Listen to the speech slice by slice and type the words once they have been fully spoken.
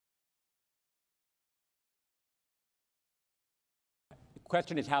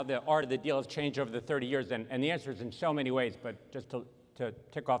question is how the art of the deal has changed over the 30 years, and the answer is in so many ways, but just to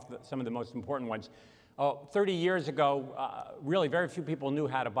tick off some of the most important ones. 30 years ago, really very few people knew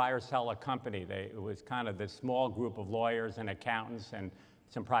how to buy or sell a company. It was kind of this small group of lawyers and accountants and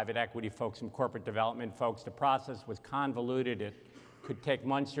some private equity folks, some corporate development folks. The process was convoluted. It could take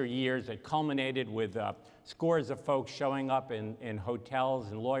months or years. It culminated with scores of folks showing up in hotels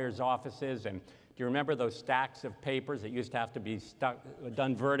and lawyers' offices. And do you remember those stacks of papers that used to have to be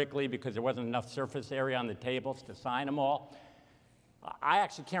done vertically because there wasn't enough surface area on the tables to sign them all? I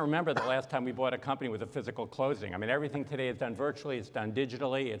actually can't remember the last time we bought a company with a physical closing. I mean, everything today is done virtually, it's done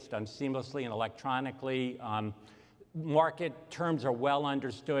digitally, it's done seamlessly and electronically. Market terms are well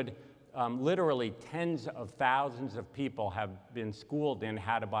understood. Literally tens of thousands of people have been schooled in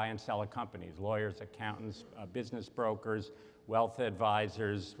how to buy and sell a company. Lawyers, accountants, business brokers, wealth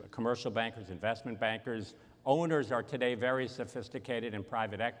advisors, commercial bankers, investment bankers. Owners are today very sophisticated in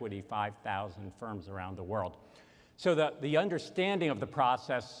private equity, 5,000 firms around the world. So the understanding of the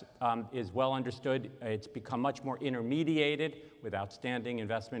process is well understood. It's become much more intermediated with outstanding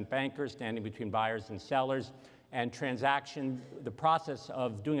investment bankers standing between buyers and sellers. And the process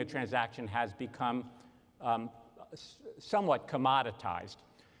of doing a transaction has become somewhat commoditized.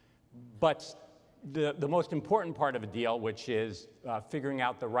 But the most important part of a deal, which is figuring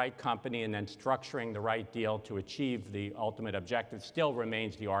out the right company and then structuring the right deal to achieve the ultimate objective, still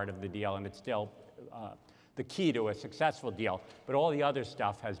remains the art of the deal, and it's still the key to a successful deal. But all the other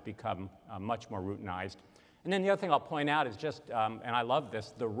stuff has become much more routinized. And then the other thing I'll point out is just, and I love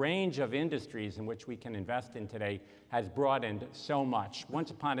this, the range of industries in which we can invest in today has broadened so much.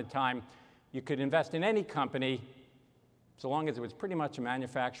 Once upon a time, you could invest in any company so long as it was pretty much a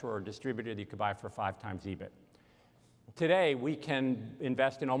manufacturer or distributor that you could buy for 5 times EBIT. Today, we can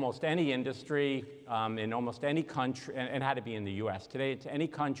invest in almost any industry, in almost any country, and had to be in the US. Today, it's any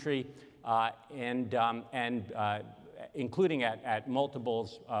country, including at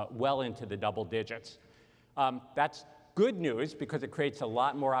multiples well into the double digits. That's good news because it creates a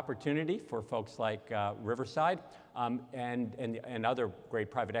lot more opportunity for folks like Riverside and other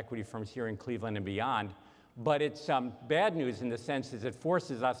great private equity firms here in Cleveland and beyond. But it's bad news in the sense is it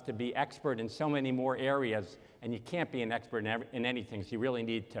forces us to be expert in so many more areas, and you can't be an expert in anything, so you really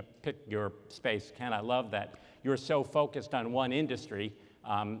need to pick your space. Ken, I love that you're so focused on one industry,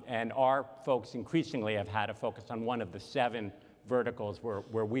 and our folks increasingly have had to focus on one of the 7 verticals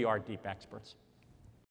where we are deep experts.